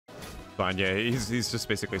Fine, yeah, he's just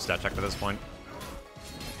basically stat checked at this point.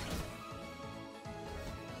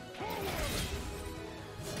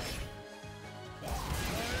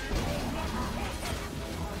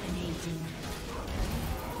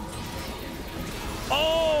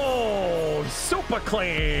 Oh, super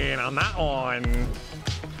clean on that one.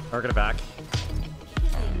 We're gonna back.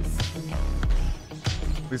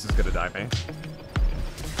 At least he's gonna die, man.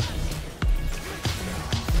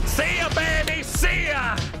 See ya, baby! See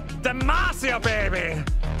ya! Demacia, baby!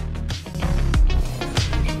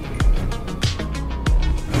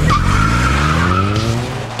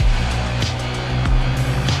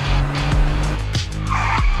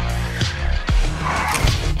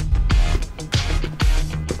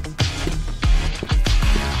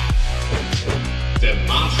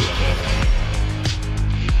 Demacia.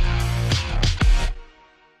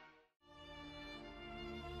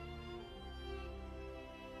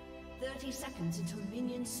 30 seconds until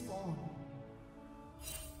minions spawn.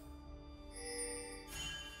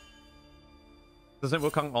 Doesn't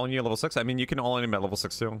Wukong all in you at level 6? I mean, you can all in him at level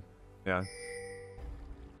 6 too. Yeah.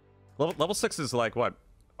 Level 6 is like, what?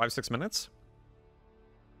 5-6 minutes?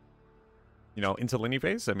 You know, into linear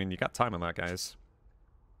phase? I mean, you got time on that, guys.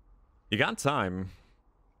 You got time.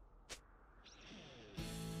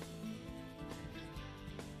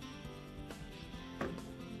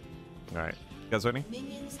 Alright. You guys ready?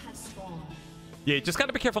 Minions have spawned. Yeah, you just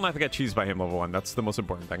gotta be careful not to get cheesed by him level 1. That's the most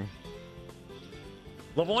important thing.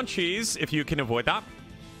 Level 1 cheese, if you can avoid that,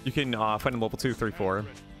 you can find him level 2, 3, 4.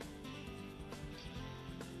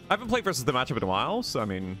 I haven't played versus the matchup in a while, so I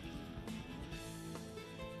mean...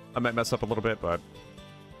 I might mess up a little bit, but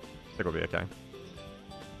I think we'll be okay.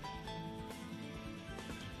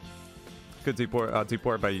 Good deep board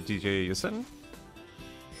by DJ Yusin.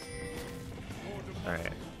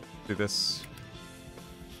 Alright, do this.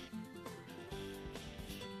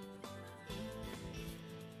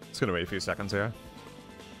 Just gonna wait a few seconds here.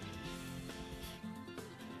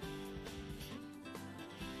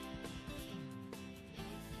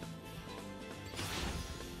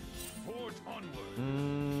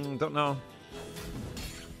 Don't know.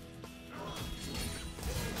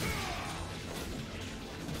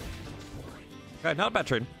 Okay, not a bad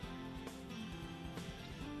trade.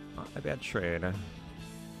 Not a bad trade.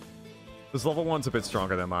 This level 1's a bit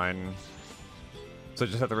stronger than mine. So I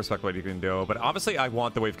just have to respect what you can do. But obviously I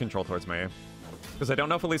want the wave control towards me. Because I don't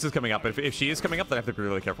know if Elisa's coming up. If she is coming up, then I have to be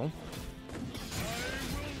really careful.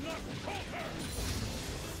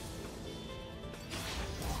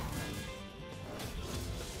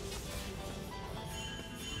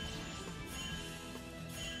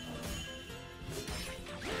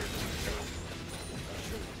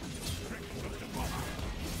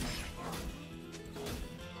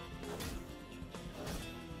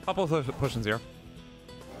 Couple of potions here.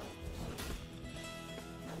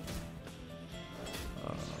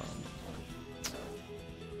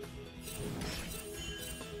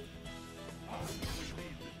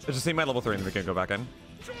 I just need my level 3 and we can go back in.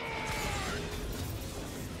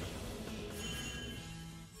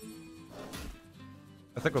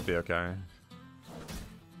 I think we'll be okay.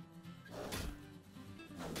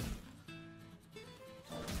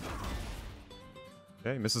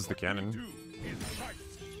 Okay, misses the cannon.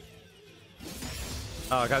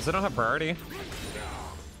 Guys, I don't have priority.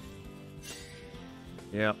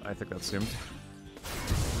 Yep, I think that's assumed.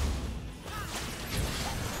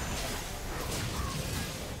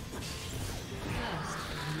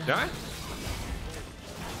 Die?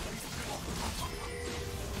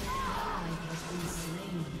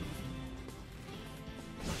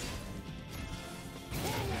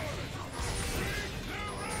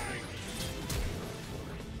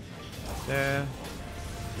 Yeah.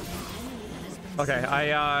 Okay,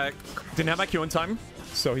 I didn't have my Q in time,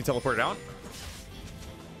 so he teleported out.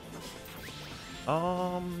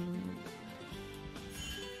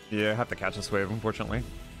 Yeah, I have to catch this wave, unfortunately.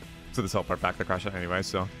 So this helped back the crash it anyway,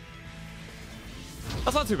 so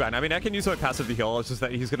that's not too bad. I mean, I can use my passive to heal. It's just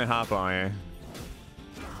that he's gonna have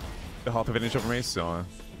the health advantage over me, so a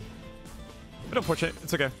bit unfortunate.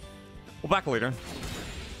 It's okay. We'll back later.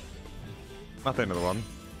 Not the end of the world.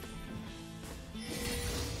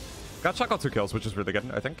 Got shot out 2 kills, which is really good,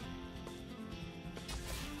 I think.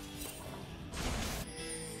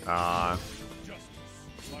 I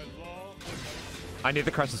need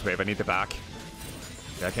to crush this wave. I need the back.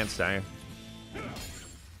 Yeah, I can't stay.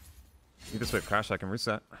 Need this wave crash so I can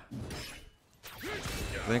reset.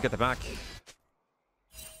 Then get the back.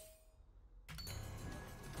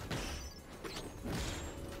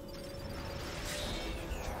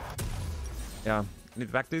 Yeah, I need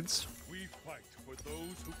the back, dudes.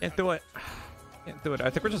 Can't do it. Can't do it. I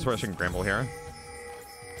think we're just rushing Bramble here.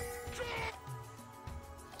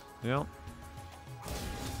 Yeah.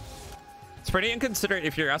 It's pretty inconsiderate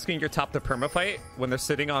if you're asking your top to permafight when they're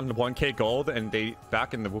sitting on 1k gold and they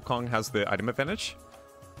back and the Wukong has the item advantage.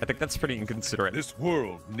 I think that's pretty inconsiderate. This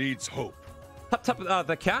world needs hope.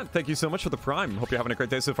 The cat, thank you so much for the prime. Hope you're having a great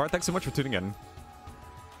day so far. Thanks so much for tuning in.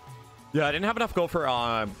 Yeah, I didn't have enough gold for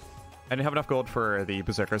the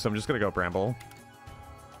Berserker, so I'm just gonna go Bramble.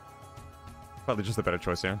 Probably just a better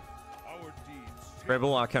choice here.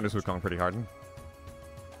 Bramble counters Wukong pretty hard.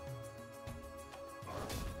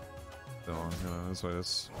 So, this way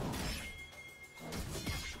this.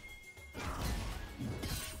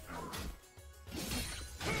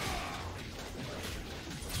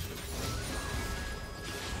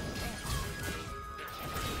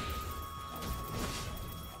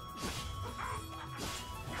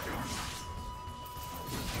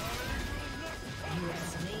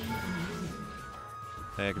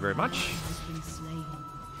 Thank you very much.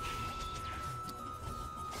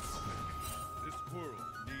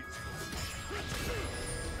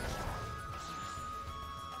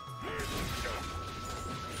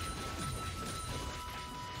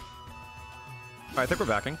 Alright, I think we're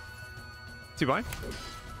backing. T-buy.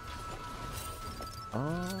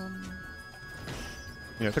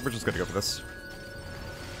 Yeah, I think we're just gonna go for this.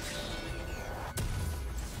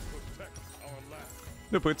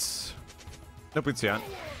 No boots. No boots yet.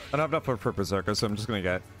 I don't have enough for Berserker, so I'm just gonna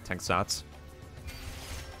get tank stats.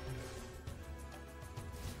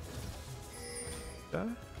 Yeah.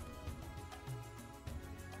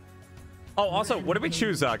 Oh, also, what did we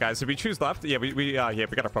choose, guys? Did we choose left? Yeah, we got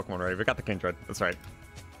our Pokemon ready. We got the Kindred. That's right.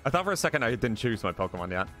 I thought for a second I didn't choose my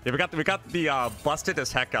Pokemon yet. Yeah, we got the busted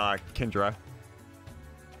as heck Kindra.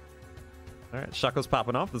 All right, Shaco's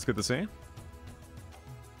popping off. That's good to see.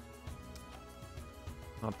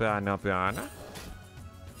 Not bad, not bad.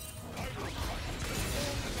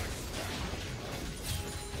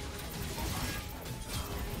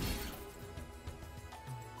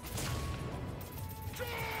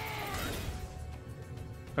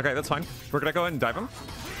 Okay, that's fine. We're gonna go ahead and dive him.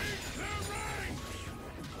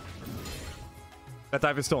 That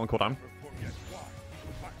dive is still on cooldown.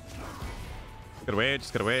 Gotta wait,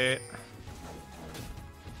 just gotta wait.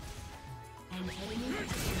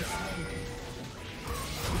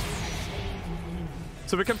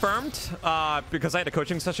 So we confirmed, because I had a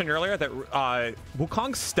coaching session earlier, that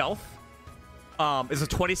Wukong's stealth is a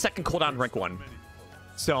 20-second cooldown rank 1.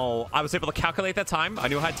 So I was able to calculate that time. I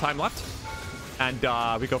knew I had time left. And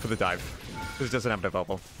we go for the dive. Because it doesn't have dive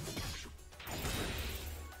level.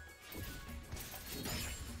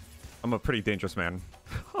 I'm a pretty dangerous man.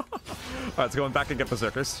 Alright, let's go back and get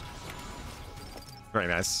Berserkers. Very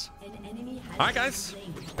nice. Alright, guys.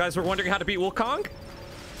 Guys, we're wondering how to beat Wukong?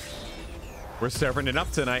 We're serving it up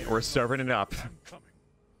tonight. We're serving it up.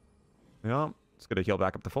 Yeah, just gonna heal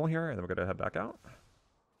back up to full here, and then we're gonna head back out.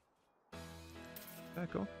 Okay,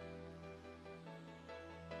 cool.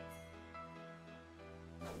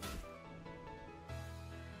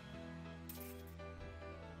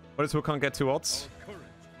 What does Wukong get 2 ults?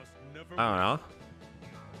 I don't know.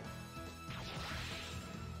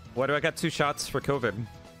 Why do I get 2 shots for COVID?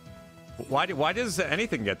 Why does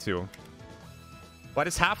anything get 2? Why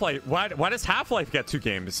does Half-Life does Half-Life get 2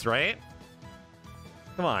 games, right?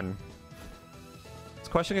 Come on. This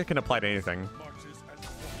question can apply to anything.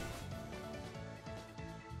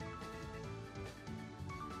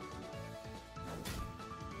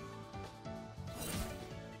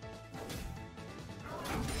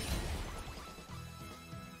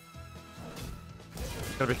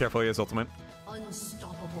 Gotta be careful, he has ultimate.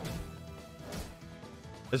 Unstoppable.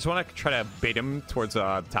 I just want to try to bait him towards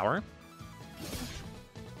the tower.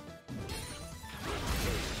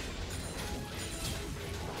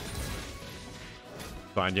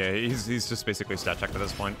 Fine, yeah, he's just basically stat checked at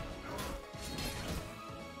this point.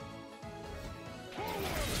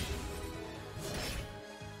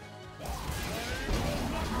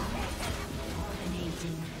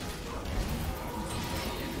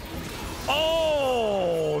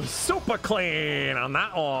 Oh, super clean on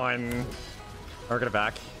that one. We're gonna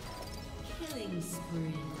back. Killing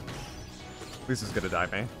spree. Lisa's gonna die,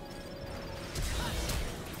 man.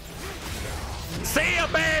 See ya,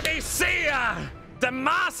 baby! See ya!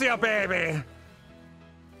 Demacia, baby!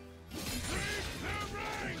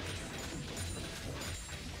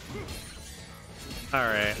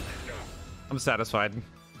 Alright. I'm satisfied.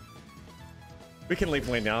 We can leave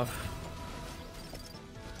lane now.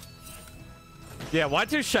 Yeah, why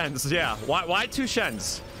 2 Shens? Yeah, why 2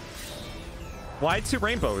 Shens? Why 2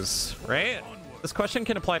 rainbows, right? This question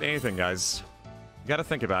can apply to anything, guys. You gotta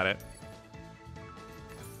think about it.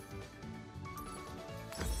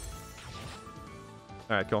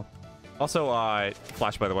 Alright, cool. Also,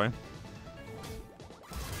 flash, by the way.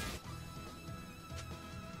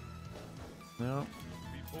 No.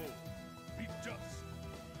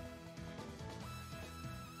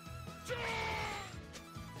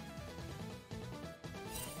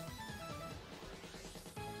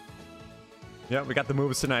 Yeah, we got the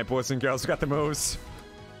moves tonight, boys and girls. We got the moves.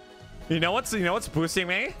 You know what's boosting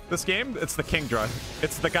me this game? It's the Kingdra.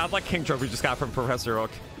 It's the godlike Kingdra we just got from Professor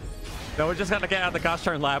Oak. No, we just gotta get out of the gosh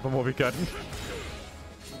darn lab and we'll be good.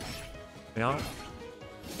 Yeah.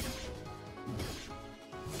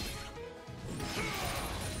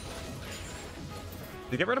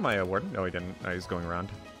 Did he get rid of my warden? No, he didn't. No, he's going around.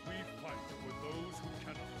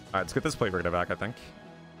 Alright, let's get this play right back, I think.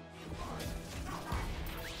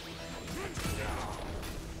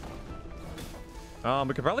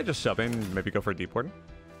 We could probably just shove in, maybe go for a deep ward.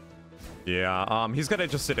 Yeah, he's gonna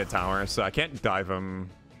just sit at tower, so I can't dive him.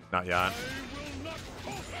 Not yet.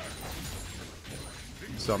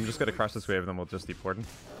 So I'm just gonna crush this wave, and then we'll just deep ward.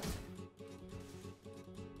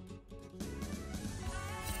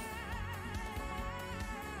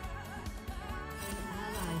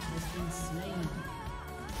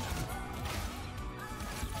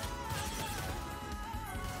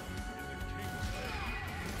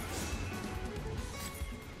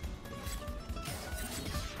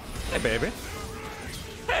 Hey, baby.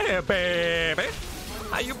 Hey, baby.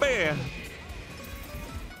 How you been?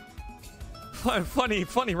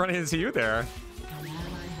 Funny running into you there.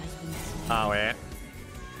 Oh, wait.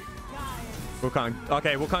 Wukong.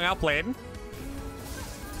 Okay, Wukong outplayed.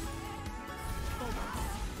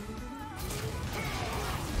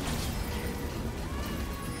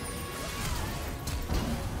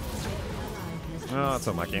 Oh, that's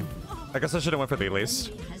unlucky. I guess I should have went for the Elise.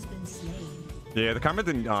 Yeah, the Karma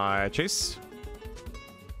didn't chase.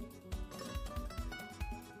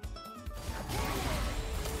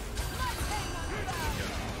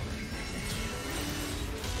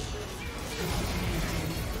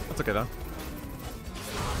 That's okay though.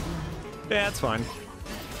 Yeah, it's fine.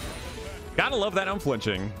 Gotta love that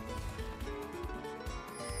unflinching.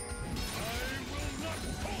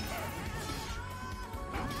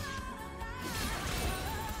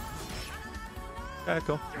 Okay,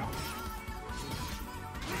 cool.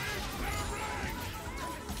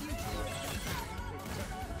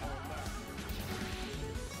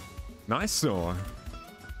 Nice.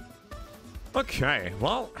 Okay,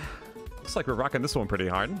 well, looks like we're rocking this one pretty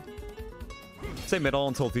hard. Stay middle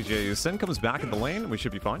until DJ Sin comes back in the lane. We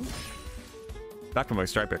should be fine. Back from my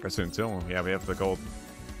strike picker soon too. Yeah, we have the gold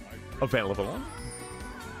available.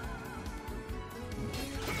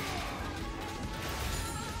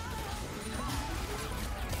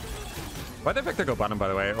 Why did Victor go bottom, by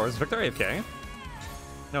the way? Or is Victor AFK?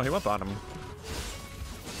 No, he went bottom.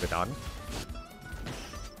 Good odd.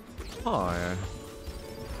 Oh, yeah.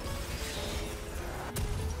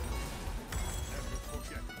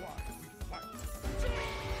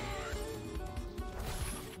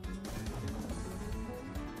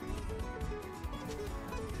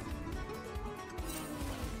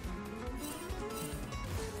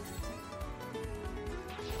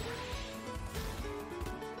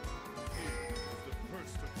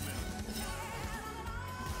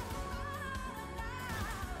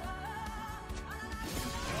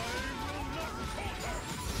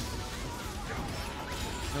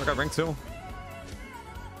 I got rank 2.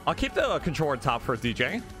 I'll keep the controller top for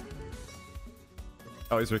DJ.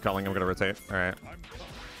 Oh, he's recalling. I'm gonna rotate. All right.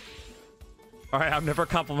 All right. I'm never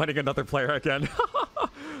complimenting another player again.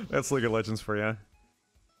 That's League of Legends for you.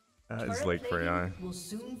 That is League for you. Will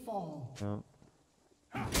soon fall. Oh.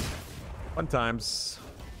 Fun times.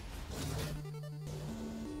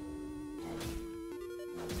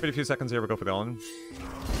 Wait a few seconds here. We'll go for the all-in.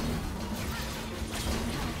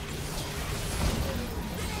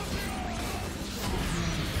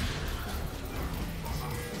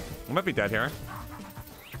 I might be dead here.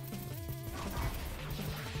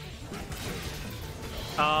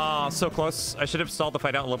 So close. I should have stalled the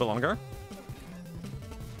fight out a little bit longer.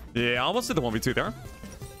 Yeah, almost did the 1v2 there.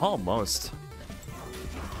 Almost.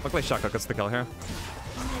 Luckily, Shaka gets the kill here.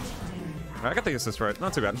 I got the assist right.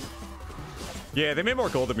 Not too bad. Yeah, they made more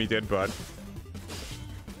gold than we did, but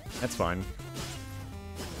that's fine.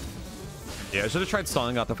 Yeah, I should have tried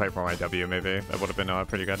stalling out the fight for my W, maybe. That would have been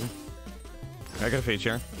pretty good. I got a Phage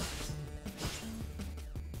here.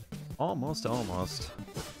 Almost.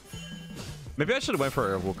 Maybe I should have went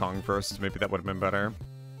for Wukong first. Maybe that would have been better.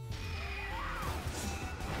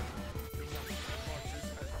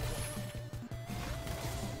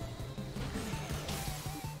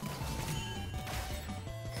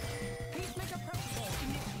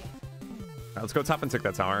 let's go top and take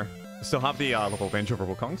that tower. Still have the level range over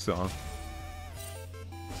Wukong, so...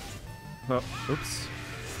 Oh, oops.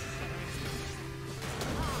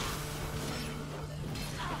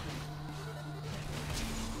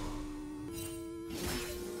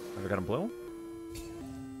 We got him blue.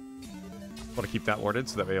 Want to keep that warded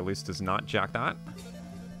so that way at least does not jack that.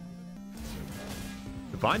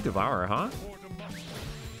 Divine Devourer, huh?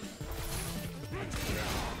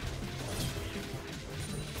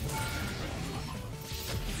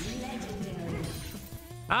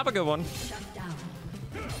 Have a good one.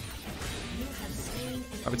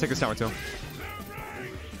 I would take this tower too.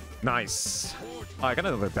 Nice. Oh, I got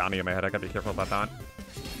another bounty in my head. I gotta be careful about that.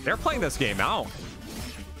 They're playing this game out.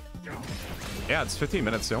 Yeah, it's 15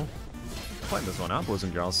 minutes still. Playing this one out, boys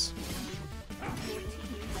and girls.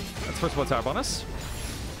 That's first blood tower bonus.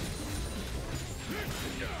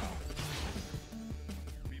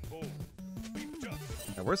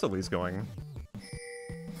 Now, where's Elise going?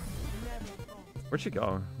 Where'd she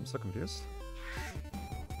go? I'm so confused.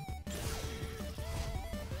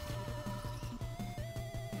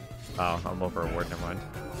 Oh, I'm over a ward, never mind.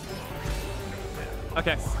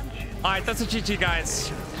 Okay. Alright, that's a GG, guys.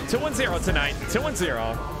 2-1-0 tonight.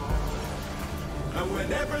 2-1-0. And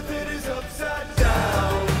when everything is up